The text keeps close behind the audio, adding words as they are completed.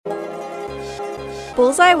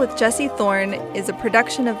Bullseye with Jesse Thorne is a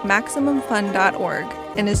production of MaximumFun.org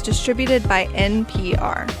and is distributed by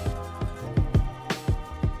NPR.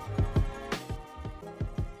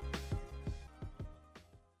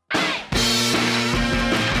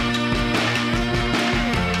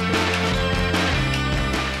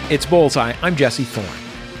 It's Bullseye. I'm Jesse Thorne.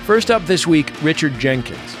 First up this week, Richard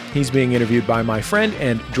Jenkins. He's being interviewed by my friend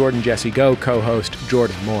and Jordan Jesse Go co-host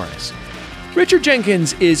Jordan Morris. Richard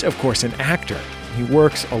Jenkins is, of course, an actor. He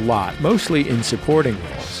works a lot, mostly in supporting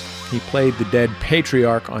roles. He played the dead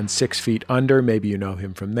patriarch on 6 Feet Under. Maybe you know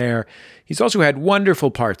him from there. He's also had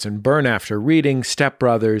wonderful parts in Burn After Reading, Step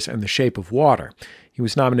Brothers, and The Shape of Water. He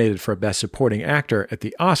was nominated for Best Supporting Actor at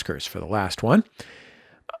the Oscars for the last one.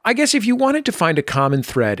 I guess if you wanted to find a common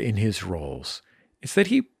thread in his roles, it's that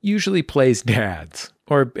he usually plays dads,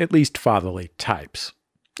 or at least fatherly types.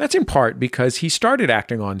 That's in part because he started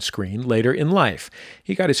acting on screen later in life.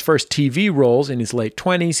 He got his first TV roles in his late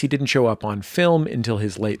 20s. He didn't show up on film until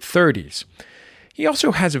his late 30s. He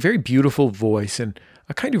also has a very beautiful voice and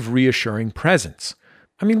a kind of reassuring presence.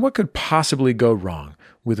 I mean, what could possibly go wrong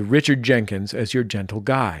with Richard Jenkins as your gentle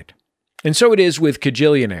guide? And so it is with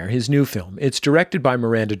Kajillionaire, his new film. It's directed by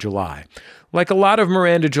Miranda July. Like a lot of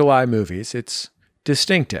Miranda July movies, it's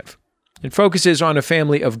distinctive. It focuses on a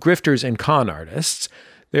family of grifters and con artists.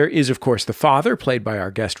 There is, of course, the father, played by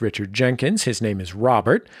our guest Richard Jenkins. His name is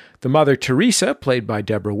Robert. The mother, Teresa, played by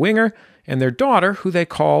Deborah Winger. And their daughter, who they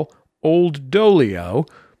call Old Dolio,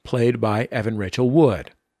 played by Evan Rachel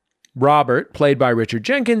Wood. Robert, played by Richard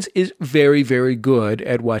Jenkins, is very, very good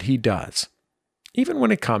at what he does, even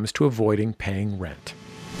when it comes to avoiding paying rent.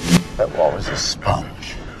 That wall is a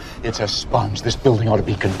sponge. It's a sponge. This building ought to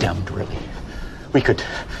be condemned, really. We could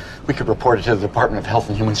report it to the Department of Health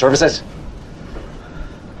and Human Services.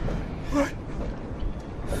 What?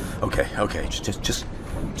 Okay.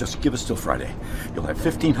 Just give us till Friday. You'll have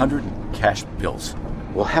 1,500 in cash bills.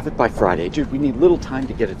 We'll have it by Friday. Dude, we need little time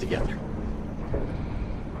to get it together.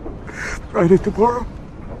 Friday tomorrow?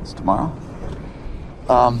 It's tomorrow?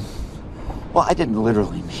 Well, I didn't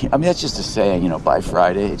literally mean... I mean, that's just to say, by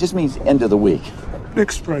Friday. It just means end of the week.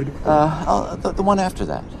 Next Friday. The one after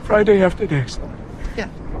that. Friday after next. Yeah.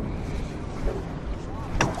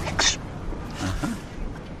 2 weeks.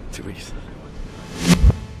 2 weeks.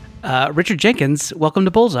 Richard Jenkins, welcome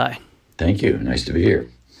to Bullseye. Thank you. Nice to be here.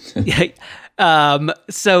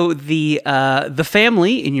 So the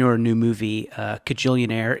family in your new movie,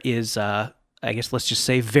 Kajillionaire, is... I guess let's just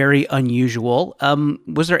say very unusual.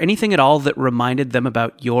 Was there anything at all that reminded them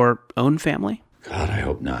about your own family? God, I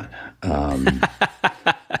hope not.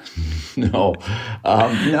 No.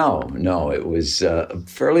 It was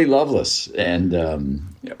fairly loveless and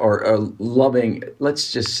or loving.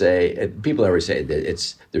 Let's just say people always say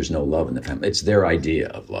that there's no love in the family. It's their idea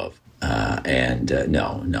of love.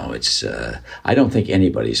 No, it's. I don't think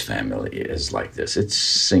anybody's family is like this. It's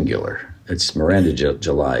singular. It's Miranda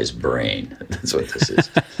July's brain. That's what this is.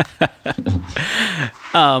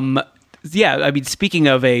 Yeah, I mean, speaking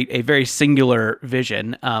of a very singular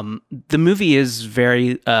vision, the movie is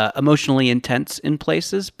very emotionally intense in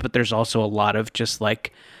places, but there's also a lot of just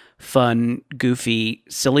like fun, goofy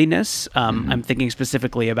silliness. I'm thinking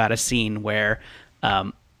specifically about a scene where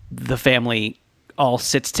the family all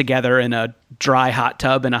sits together in a dry hot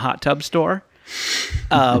tub in a hot tub store.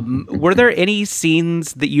 Were there any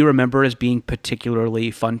scenes that you remember as being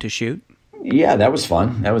particularly fun to shoot? Yeah, that was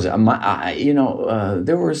fun. That was,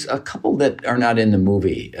 there was a couple that are not in the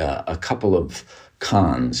movie. A couple of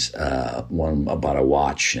cons, one about a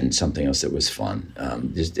watch and something else that was fun.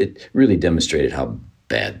 It really demonstrated how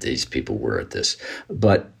bad these people were at this.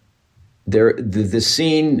 But the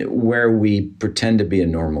scene where we pretend to be a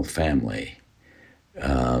normal family.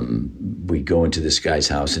 We go into this guy's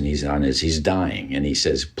house and he's dying, and he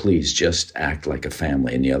says, "Please just act like a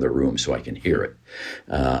family in the other room so I can hear it,"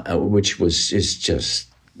 which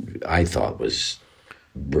I thought was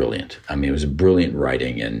brilliant. I mean, it was brilliant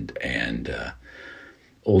writing, and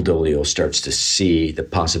Old Dolio starts to see the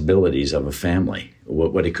possibilities of a family,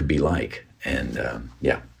 what it could be like, and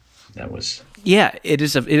that was. Yeah, it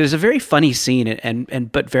is a very funny scene,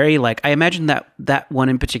 and but very I imagine that one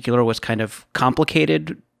in particular was kind of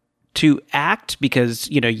complicated to act because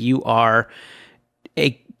you are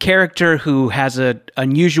a character who has an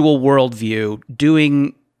unusual worldview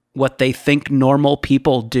doing what they think normal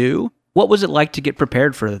people do. What was it like to get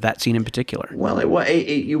prepared for that scene in particular? Well,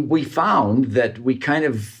 we found that we kind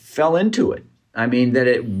of fell into it. I mean,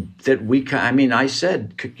 I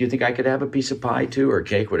said, you think I could have a piece of pie too, or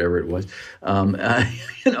cake, whatever it was?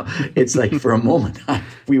 It's like for a moment,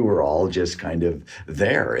 we were all just kind of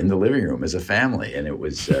there in the living room as a family. And it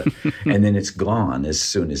was, and then it's gone as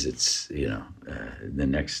soon as it's, the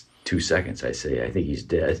next 2 seconds, I say, I think he's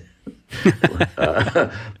dead.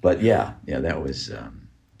 But yeah, that was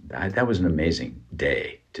an amazing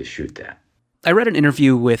day to shoot that. I read an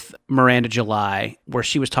interview with Miranda July where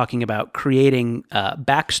she was talking about creating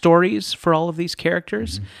backstories for all of these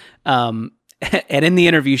characters. Mm-hmm. And in the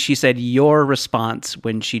interview, she said your response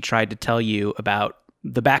when she tried to tell you about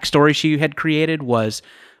the backstory she had created was,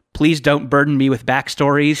 "Please don't burden me with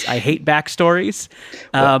backstories. I hate backstories."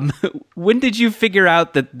 When did you figure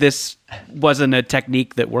out that this wasn't a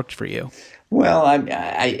technique that worked for you? Well,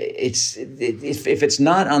 if it's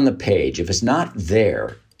not on the page, if it's not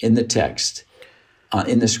there in the text,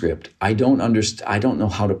 in the script, I don't know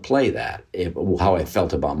how to play that. How I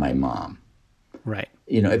felt about my mom. Right.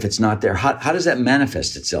 If it's not there, how does that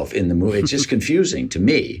manifest itself in the movie? It's just confusing to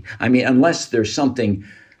me. I mean, unless there's something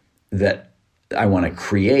that I want to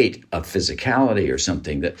create, a physicality or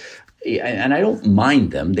something that, and I don't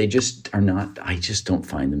mind them. They just are not, I just don't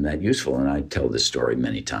find them that useful. And I tell this story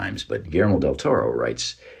many times, but Guillermo del Toro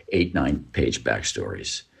writes 8-9 page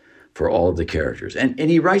backstories for all of the characters. And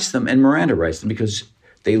he writes them, and Miranda writes them because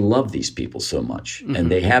they love these people so much. Mm-hmm. And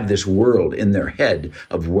they have this world in their head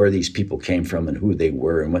of where these people came from and who they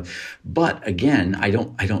were and what. But again, I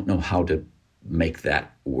don't know how to make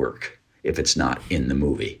that work if it's not in the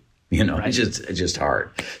movie. Right. It's just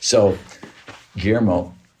hard. So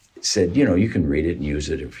Guillermo said, you can read it and use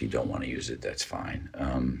it. If you don't want to use it, that's fine.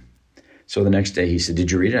 So the next day he said,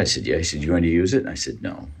 "Did you read it?" I said, "Yeah." He said, "You going to use it?" And I said,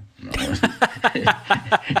 No.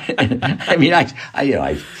 I mean,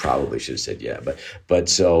 I probably should have said yeah, but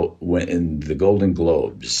so when in the Golden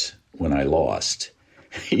Globes, when I lost,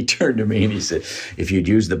 he turned to me and he said, "If you'd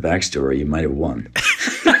used the backstory, you might have won."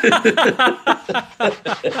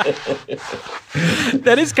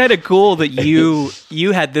 That is kind of cool that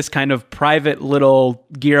you had this kind of private little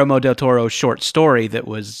Guillermo del Toro short story that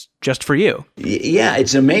was just for you. Yeah,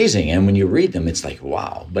 it's amazing. And when you read them, it's like,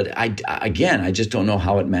 wow. But I just don't know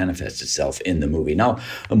how it manifests itself in the movie. Now,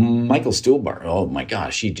 Michael Stuhlbarg, oh my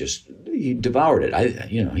gosh, he devoured it.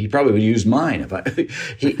 He probably would use mine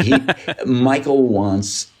if Michael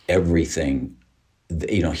wants everything.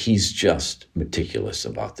 He's just meticulous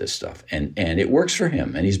about this stuff, and it works for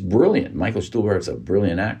him, and he's brilliant. Michael Stuhlbarg's a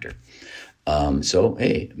brilliant actor. So,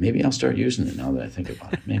 hey, maybe I'll start using it now that I think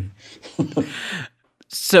about it. Maybe.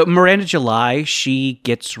 So Miranda July, she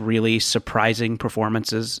gets really surprising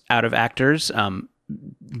performances out of actors.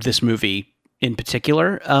 This movie in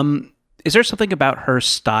particular. Is there something about her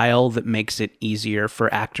style that makes it easier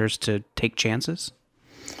for actors to take chances?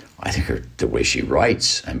 I think the way she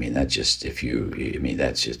writes, that's just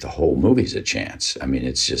the whole movie's a chance.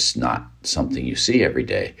 It's just not something you see every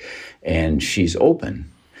day. And she's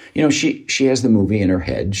open. She has the movie in her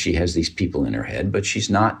head. She has these people in her head, but she's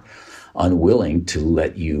not unwilling to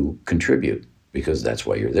let you contribute because that's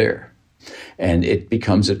why you're there. And it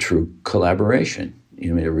becomes a true collaboration.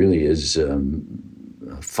 It really is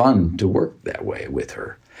fun to work that way with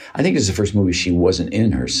her. I think it's the first movie she wasn't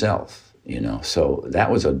in herself. So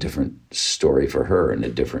that was a different story for her and a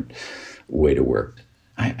different way to work.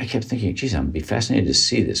 I kept thinking, geez, I'm going to be fascinated to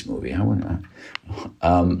see this movie. I want to,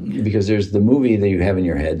 because there's the movie that you have in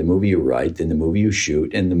your head, the movie you write, then the movie you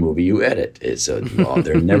shoot, and the movie you edit.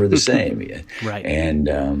 They're never the same. Right. And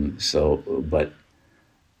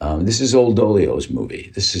this is Old Dolio's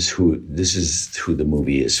movie. This is who the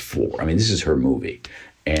movie is for. This is her movie.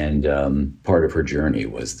 And part of her journey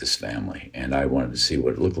was this family, and I wanted to see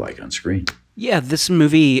what it looked like on screen. Yeah, this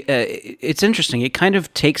movie, it's interesting. It kind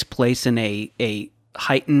of takes place in a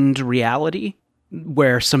heightened reality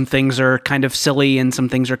where some things are kind of silly and some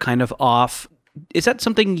things are kind of off. Is that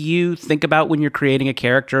something you think about when you're creating a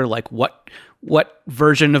character? Like what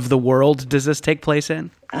version of the world does this take place in?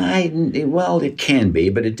 Well, it can be,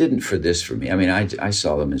 but it didn't for me. I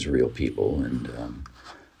saw them as real people, and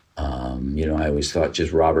I always thought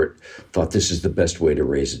Robert thought this is the best way to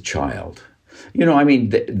raise a child.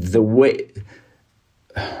 The way,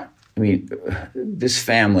 this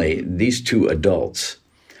family, these two adults,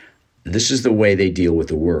 this is the way they deal with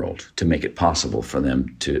the world to make it possible for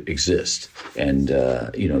them to exist. And,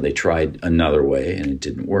 they tried another way and it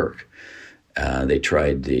didn't work. They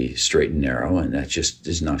tried the straight and narrow, and that just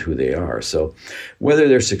is not who they are. So whether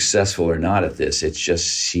they're successful or not at this, it just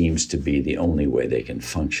seems to be the only way they can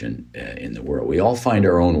function in the world. We all find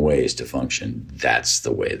our own ways to function. That's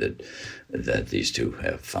the way that these two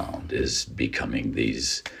have found, is becoming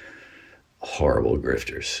these horrible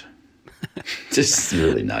grifters. Just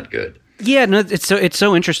really not good. Yeah, no, it's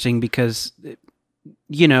so interesting because,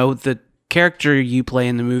 you know, the character you play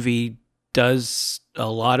in the movie does a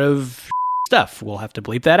lot of stuff. We'll have to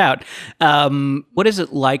bleep that out. What is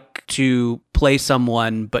it like to play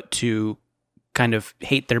someone but to kind of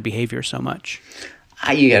hate their behavior so much?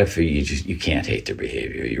 You got to figure you can't hate their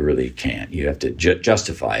behavior. You really can't. You have to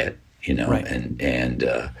justify it, you know. Right. And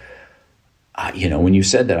you know, when you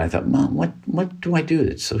said that, I thought, Mom, what do I do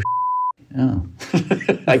that's so? Oh,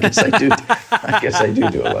 I guess I do. I guess I do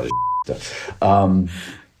a lot of stuff.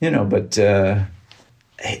 You know, but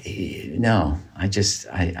no, I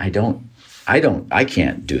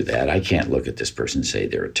can't do that. I can't look at this person and say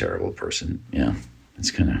they're a terrible person. You know,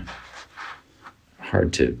 it's kind of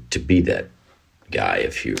hard to be that guy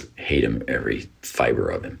if you hate him, every fiber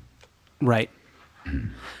of him. Right.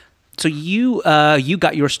 Mm. So you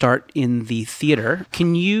got your start in the theater.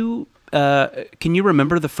 Can you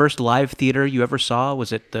remember the first live theater you ever saw?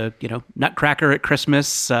 Was it the, you know, Nutcracker at Christmas,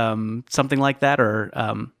 something like that? Or,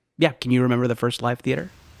 can you remember the first live theater?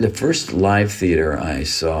 The first live theater I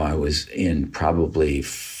saw, I was in probably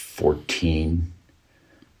 14,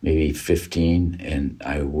 maybe 15, and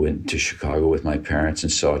I went to Chicago with my parents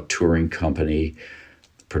and saw a touring company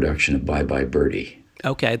production of Bye Bye Birdie.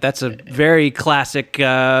 Okay, that's a very classic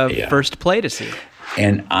first play to see.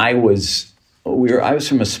 And I was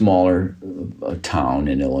from a smaller town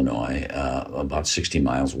in Illinois, about 60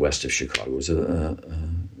 miles west of Chicago. It was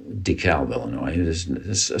DeKalb, Illinois. It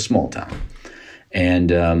was a small town. And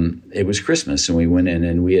it was Christmas, and we went in,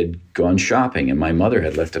 and we had gone shopping, and my mother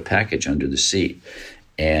had left a package under the seat.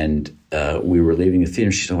 And we were leaving the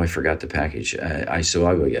theater. She said, "Oh, I forgot the package." So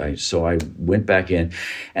I went back in,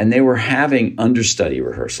 and they were having understudy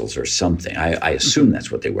rehearsals or something. I assume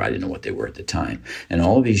that's what they were. I didn't know what they were at the time. And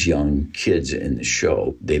all of these young kids in the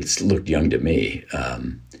show, they looked young to me,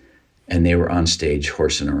 and they were on stage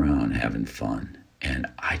horsing around, having fun. And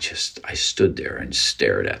I stood there and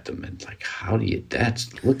stared at them and like, how do you?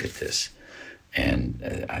 Look at this. And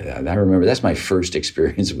I remember that's my first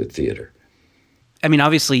experience with theater. I mean,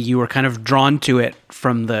 obviously, you were kind of drawn to it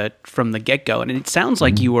from the get-go, and it sounds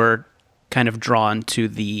like you were kind of drawn to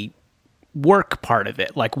the work part of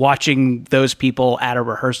it. Like watching those people at a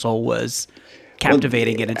rehearsal was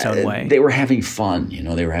captivating in its own way. They were having fun, you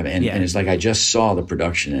know. They were having, and it's like I just saw the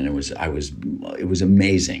production, and it was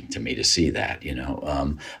amazing to me to see that, you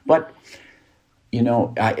know. But you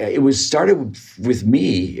know, it was started with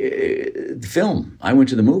me, film. I went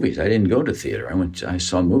to the movies. I didn't go to theater. I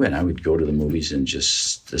saw a movie, and I would go to the movies, and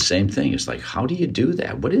just the same thing. It's like, how do you do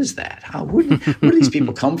that? What is that? Where do these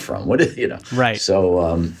people come from? You know? Right.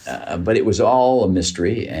 So, but it was all a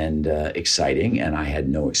mystery and exciting, and I had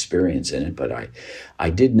no experience in it, but I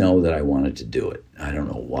did know that I wanted to do it. I don't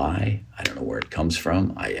know why. I don't know where it comes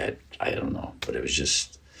from. I don't know, but it was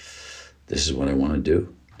just, this is what I want to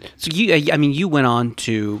do. So you went on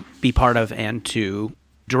to be part of and to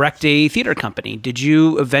direct a theater company. Did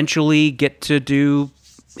you eventually get to do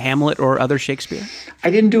Hamlet or other Shakespeare? I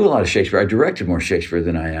didn't do a lot of Shakespeare. I directed more Shakespeare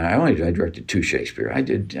than I directed 2 Shakespeare. I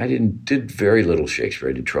did very little Shakespeare.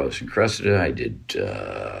 I did Troilus and Cressida. I did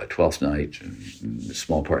Twelfth Night, a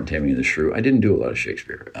small part in Taming of the Shrew. I didn't do a lot of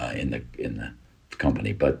Shakespeare in the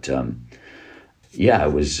company, but. Yeah,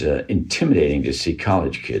 it was intimidating to see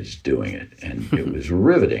college kids doing it, and it was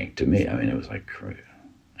riveting to me. I mean, it was like,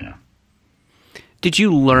 yeah. Did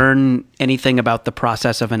you learn anything about the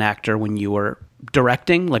process of an actor when you were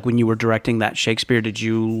directing? Like when you were directing that Shakespeare, did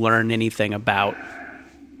you learn anything about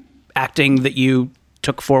acting that you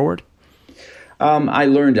took forward? I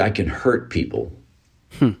learned I can hurt people.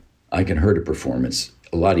 I can hurt a performance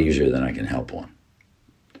a lot easier than I can help one.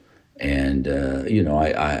 And, you know,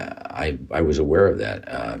 I was aware of that,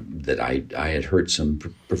 that I had hurt some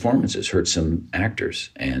performances, hurt some actors.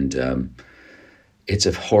 And it's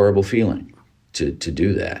a horrible feeling to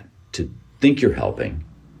do that, to think you're helping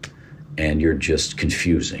and you're just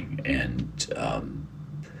confusing. And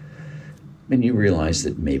you realize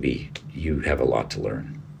that maybe you have a lot to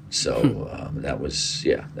learn. So that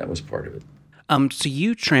was part of it. So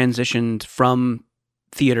you transitioned from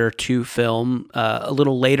theater to film a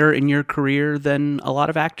little later in your career than a lot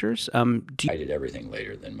of actors. I did everything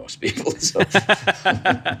later than most people. So.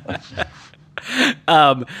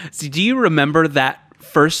 So do you remember that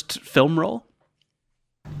first film role?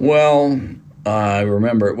 Well, I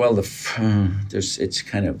remember. Well, it's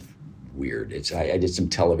kind of weird. I did some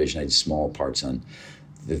television. I did small parts on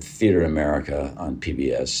the Theater in America on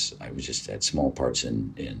PBS. I was just had small parts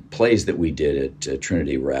in plays that we did at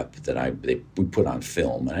Trinity Rep that we put on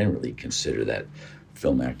film, and I didn't really consider that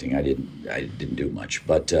film acting. I didn't do much,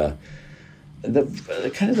 but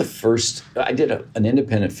the first, I did an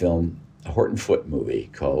independent film, a Horton Foote movie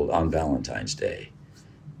called On Valentine's Day.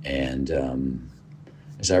 And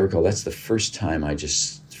as I recall, that's the first time I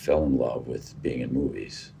just fell in love with being in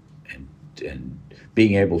movies and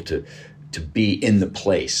being able to be in the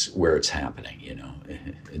place where it's happening,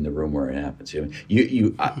 in the room where it happens.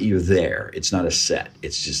 You're there. It's not a set.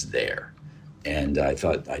 It's just there. And I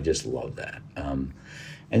just loved that. And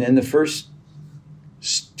then the first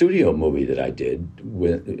studio movie that I did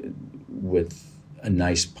with a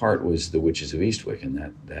nice part was The Witches of Eastwick,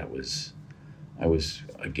 and I was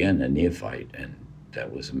again a neophyte, and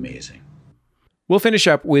that was amazing. We'll finish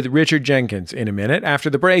up with Richard Jenkins in a minute. After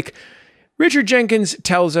the break, Richard Jenkins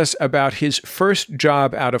tells us about his first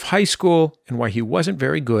job out of high school and why he wasn't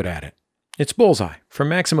very good at it. It's Bullseye from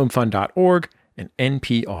MaximumFun.org and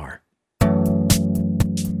NPR.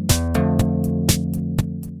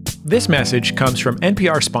 This message comes from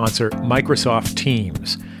NPR sponsor Microsoft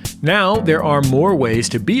Teams. Now there are more ways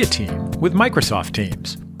to be a team with Microsoft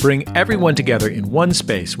Teams. Bring everyone together in one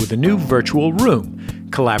space with a new virtual room.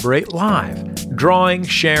 Collaborate live, drawing,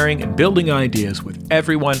 sharing, and building ideas with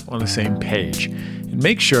everyone on the same page. And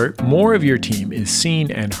make sure more of your team is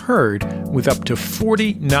seen and heard with up to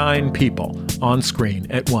 49 people on screen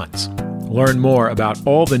at once. Learn more about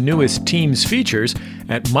all the newest Teams features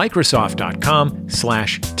at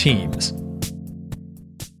Microsoft.com/Teams.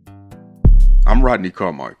 I'm Rodney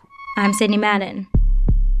Carmichael. I'm Sydney Madden.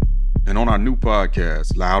 And on our new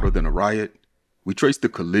podcast, Louder Than a Riot, we trace the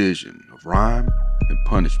collision of rhyme and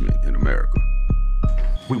punishment in America.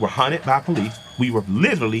 We were hunted by police. We were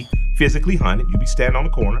literally physically hunted. You'd be standing on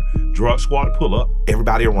the corner, drug squad would pull up,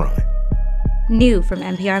 everybody would run. New from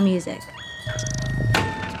NPR Music.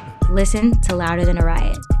 Listen to Louder Than a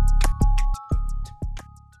Riot.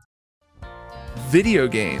 Video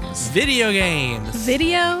games. Video games.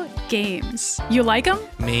 Video games. You like them?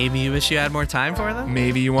 Maybe you wish you had more time for them?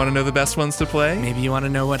 Maybe you want to know the best ones to play? Maybe you want to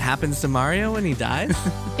know what happens to Mario when he dies?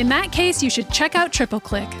 In that case, you should check out Triple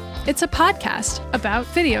Click. It's a podcast about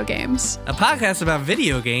video games. A podcast about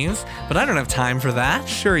video games? But I don't have time for that.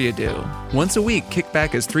 Sure you do. Once a week, kick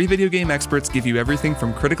back as 3 video game experts give you everything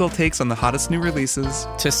from critical takes on the hottest new releases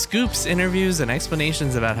to scoops, interviews, and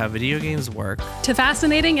explanations about how video games work, to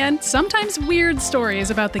fascinating and sometimes weird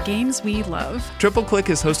stories about the games we love. Triple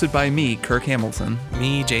Click is hosted by me, Kirk Hamilton.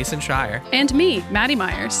 Me, Jason Schreier. And me, Maddie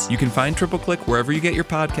Myers. You can find Triple Click wherever you get your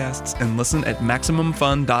podcasts and listen at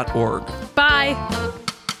MaximumFun.org. Bye.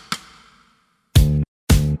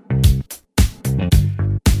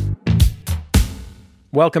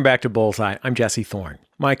 Welcome back to Bullseye. I'm Jesse Thorne.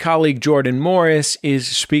 My colleague Jordan Morris is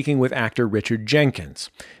speaking with actor Richard Jenkins.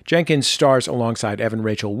 Jenkins stars alongside Evan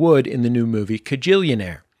Rachel Wood in the new movie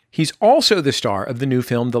Kajillionaire. He's also the star of the new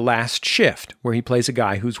film The Last Shift, where he plays a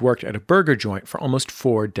guy who's worked at a burger joint for almost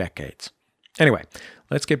 4 decades. Anyway,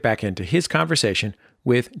 let's get back into his conversation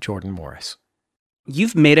with Jordan Morris.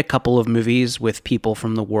 You've made a couple of movies with people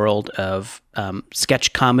from the world of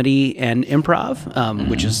sketch comedy and improv,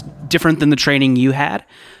 which is different than the training you had.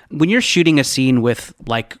 When you're shooting a scene with,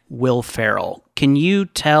 like, Will Ferrell, can you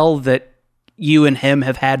tell that you and him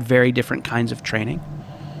have had very different kinds of training?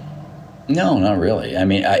 No, not really. I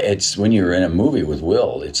mean, it's when you're in a movie with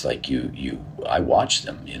Will, it's like I watched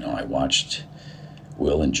them. I watched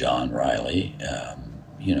Will and John Riley.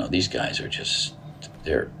 These guys are just,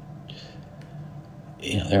 they're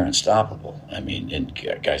unstoppable. I mean, and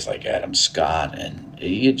guys like Adam Scott, and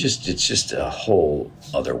it's just a whole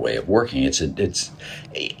other way of working. If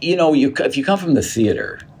you come from the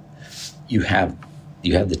theater, you have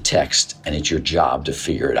the text, and it's your job to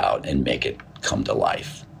figure it out and make it come to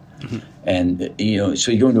life. Mm-hmm. And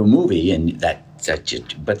so you go into a movie, and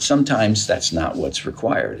but sometimes that's not what's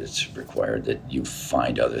required. It's required that you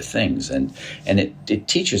find other things, and it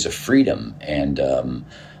teaches a freedom and.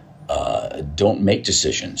 Don't make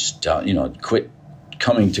decisions. Quit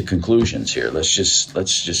coming to conclusions here. Let's just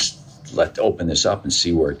open this up and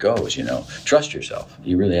see where it goes. Trust yourself.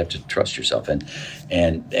 You really have to trust yourself. And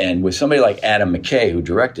with somebody like Adam McKay, who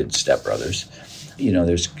directed Step Brothers,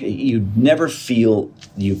 you never feel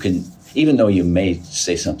you can, even though you may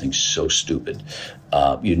say something so stupid,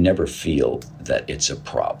 you never feel that it's a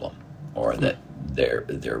problem or that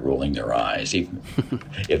they're rolling their eyes. Even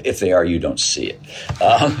if they are, you don't see it.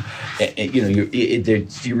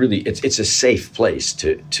 You really, it's a safe place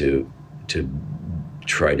to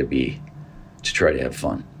try to have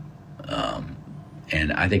fun.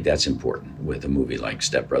 And I think that's important with a movie like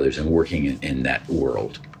Step Brothers and working in that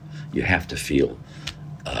world. You have to feel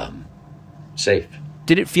safe.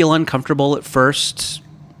 Did it feel uncomfortable at first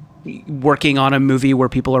working on a movie where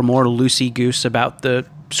people are more loosey-goose about the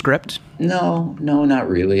script? No, not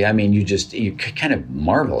really. I mean, you kind of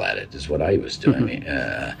marvel at it is what I was doing.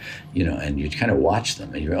 I mean, and you kind of watch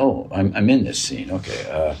them and you're, oh, I'm in this scene.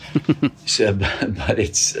 Okay. But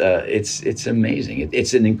it's amazing.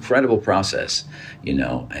 It's an incredible process,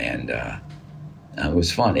 and it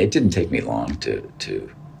was fun. It didn't take me long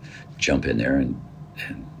to jump in there and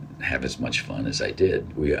have as much fun as I did.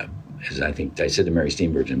 As I think I said to Mary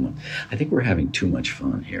Steenburgen, I think we're having too much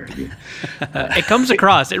fun here. It comes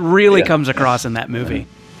across. It really comes across in that movie.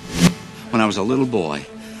 When I was a little boy,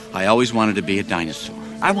 I always wanted to be a dinosaur.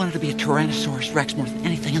 I wanted to be a Tyrannosaurus Rex more than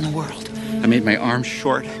anything in the world. I made my arms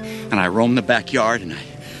short, and I roamed the backyard, and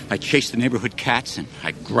I chased the neighborhood cats, and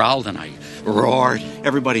I growled, and I roared.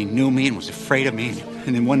 Everybody knew me and was afraid of me.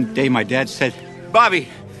 And then one day my dad said, "Bobby,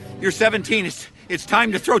 you're 17. It's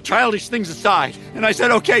time to throw childish things aside." And I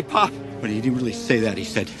said, "Okay, Pop." But he didn't really say that. He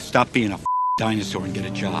said, "Stop being a dinosaur and get a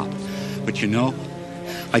job." But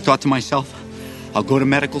I thought to myself, I'll go to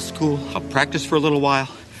medical school, I'll practice for a little while,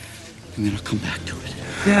 and then I'll come back to it.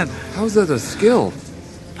 Dad, how's that a skill?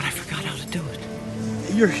 But I forgot how to do it.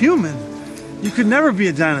 You're human. You could never be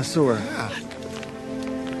a dinosaur. Yeah.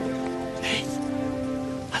 Hey,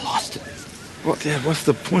 I lost it. Well, Dad, what's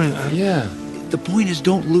the point? Yeah. The point is,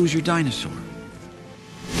 don't lose your dinosaur.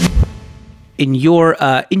 In your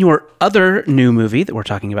other new movie that we're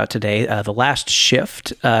talking about today, The Last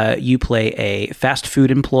Shift, you play a fast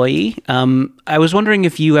food employee. I was wondering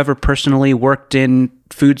if you ever personally worked in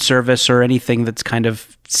food service or anything that's kind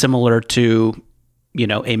of similar to,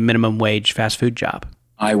 a minimum wage fast food job.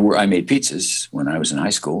 I made pizzas when I was in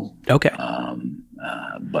high school. Okay.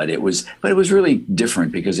 But it was really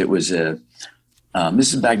different because it was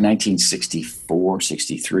this is back 1964,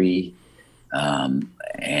 63.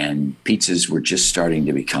 And pizzas were just starting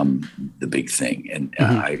to become the big thing. And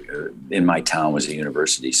in my town was a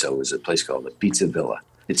university, so it was a place called the Pizza Villa.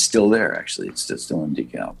 It's still there, actually. It's still in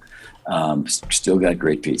DeKalb. Still got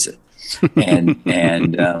great pizza. But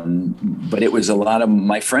it was a lot of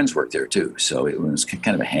my friends worked there too, so it was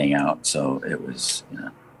kind of a hangout. So it was,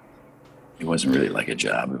 it wasn't really like a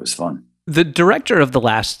job. It was fun. The director of The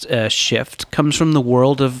Last Shift comes from the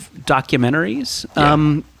world of documentaries.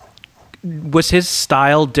 Yeah. Was his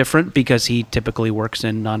style different because he typically works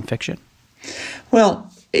in nonfiction?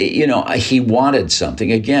 Well, he wanted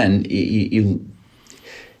something. Again, he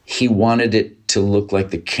wanted it to look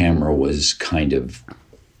like the camera was kind of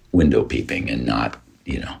window peeping and not,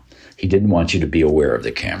 he didn't want you to be aware of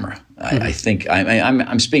the camera. I think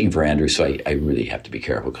I'm speaking for Andrew, so I really have to be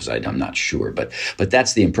careful because I'm not sure. But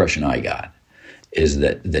that's the impression I got, is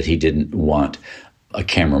that he didn't want a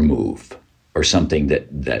camera move or something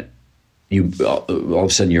that you all of a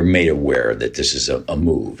sudden you're made aware that this is a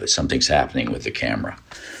move, that something's happening with the camera,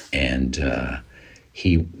 and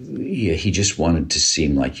he just wanted to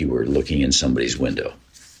seem like you were looking in somebody's window.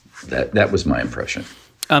 That was my impression.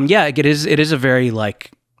 It is a very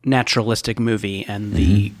naturalistic movie,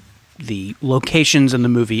 and the locations in the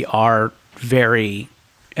movie are very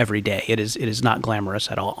everyday. It is not glamorous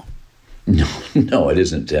at all. No, it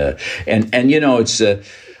isn't. And it's.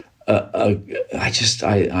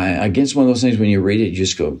 I guess one of those things when you read it, you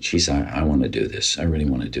just go, geez, I want to do this. I really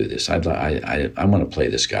want to do this. I want to play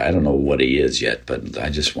this guy. I don't know what he is yet, but I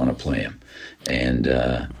just want to play him. And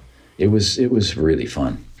it was really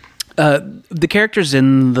fun. The characters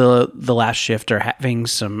in the Last Shift are having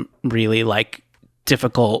some really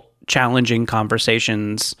difficult, challenging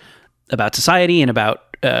conversations about society and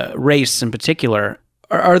about race in particular.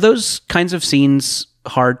 Are those kinds of scenes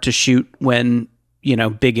hard to shoot when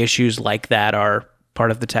big issues like that are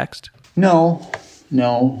part of the text? No.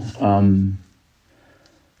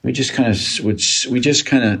 We just kind of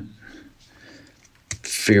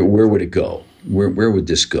figure, where would it go? Where would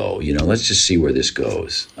this go? Let's just see where this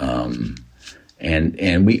goes. And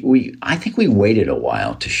I think we waited a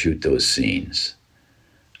while to shoot those scenes.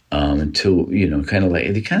 Until kind of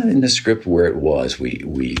in the script where it was, we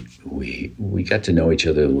got to know each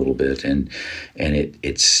other a little bit, and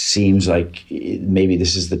it seems like maybe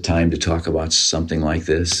this is the time to talk about something like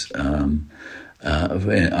this on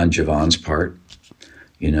Javon's part,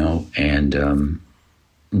 and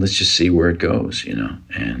let's just see where it goes,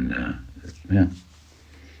 and yeah.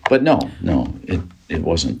 But no, it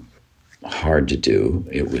wasn't hard to do.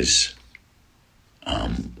 It was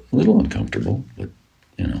a little uncomfortable, but.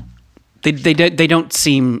 They don't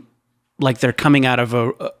seem like they're coming out of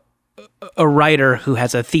a writer who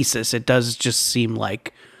has a thesis. It does just seem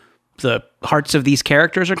like the hearts of these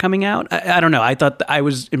characters are coming out. I don't know. I thought I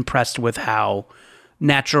was impressed with how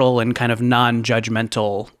natural and kind of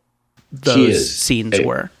non-judgmental those scenes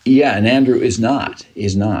were. Yeah, and Andrew is not.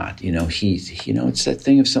 He's not. You know, it's that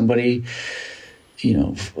thing of somebody, you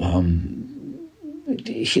know,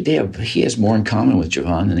 he has more in common with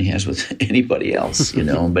Jovan than he has with anybody else, you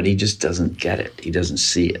know, but he just doesn't get it. He doesn't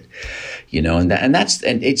see it, you know, he's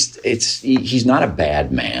not a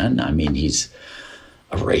bad man. I mean, he's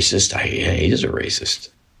a racist. He is a racist.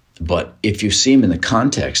 But if you see him in the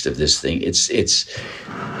context of this thing, he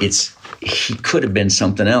could have been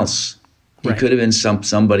something else. He could have been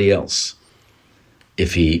somebody else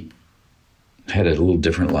if he had a little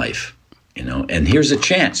different life, you know. And here's a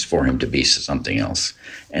chance for him to be something else,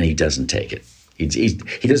 and he doesn't take it. He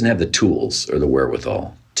doesn't have the tools or the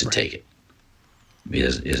wherewithal to take it. He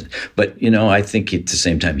doesn't. But you know, I think at the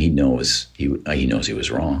same time he knows he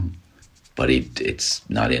was wrong, but it's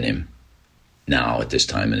not in him now at this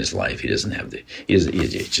time in his life. He just doesn't have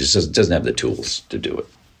the tools to do it.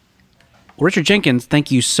 Richard Jenkins, thank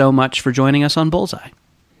you so much for joining us on Bullseye.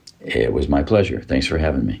 It was my pleasure. Thanks for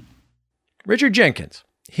having me. Richard Jenkins.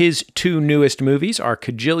 His two newest movies are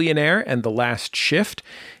Kajillionaire and The Last Shift.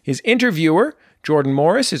 His interviewer, Jordan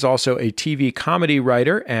Morris, is also a TV comedy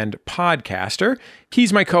writer and podcaster.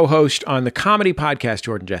 He's my co-host on the comedy podcast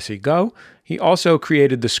Jordan Jesse Go. He also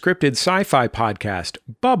created the scripted sci-fi podcast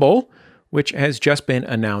Bubble, which has just been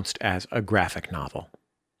announced as a graphic novel.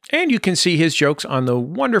 And you can see his jokes on the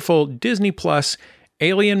wonderful Disney Plus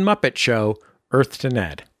Alien Muppet show, Earth to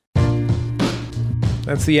Ned.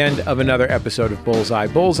 That's the end of another episode of Bullseye.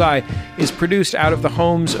 Bullseye is produced out of the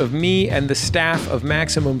homes of me and the staff of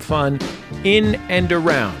Maximum Fun in and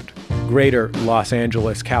around greater Los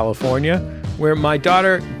Angeles, California, where my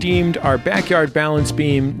daughter deemed our backyard balance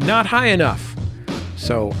beam not high enough.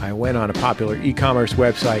 So I went on a popular e-commerce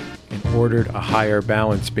website and ordered a higher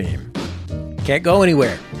balance beam. Can't go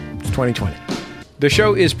anywhere. It's 2020. The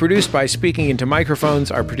show is produced by Speaking Into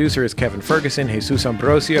Microphones. Our producer is Kevin Ferguson. Jesus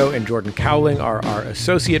Ambrosio and Jordan Cowling are our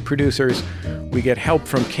associate producers. We get help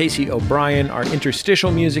from Casey O'Brien. Our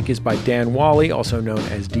interstitial music is by Dan Wally, also known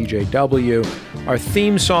as DJW. Our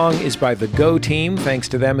theme song is by The Go Team. Thanks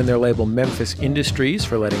to them and their label Memphis Industries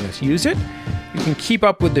for letting us use it. You can keep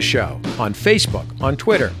up with the show on Facebook, on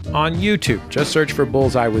Twitter, on YouTube. Just search for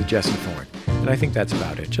Bullseye with Jesse Thorne. And I think that's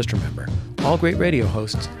about it. Just remember, all great radio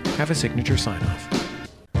hosts have a signature sign-off.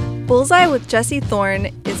 Bullseye with Jesse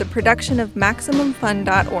Thorne is a production of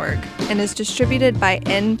MaximumFun.org and is distributed by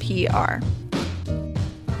NPR.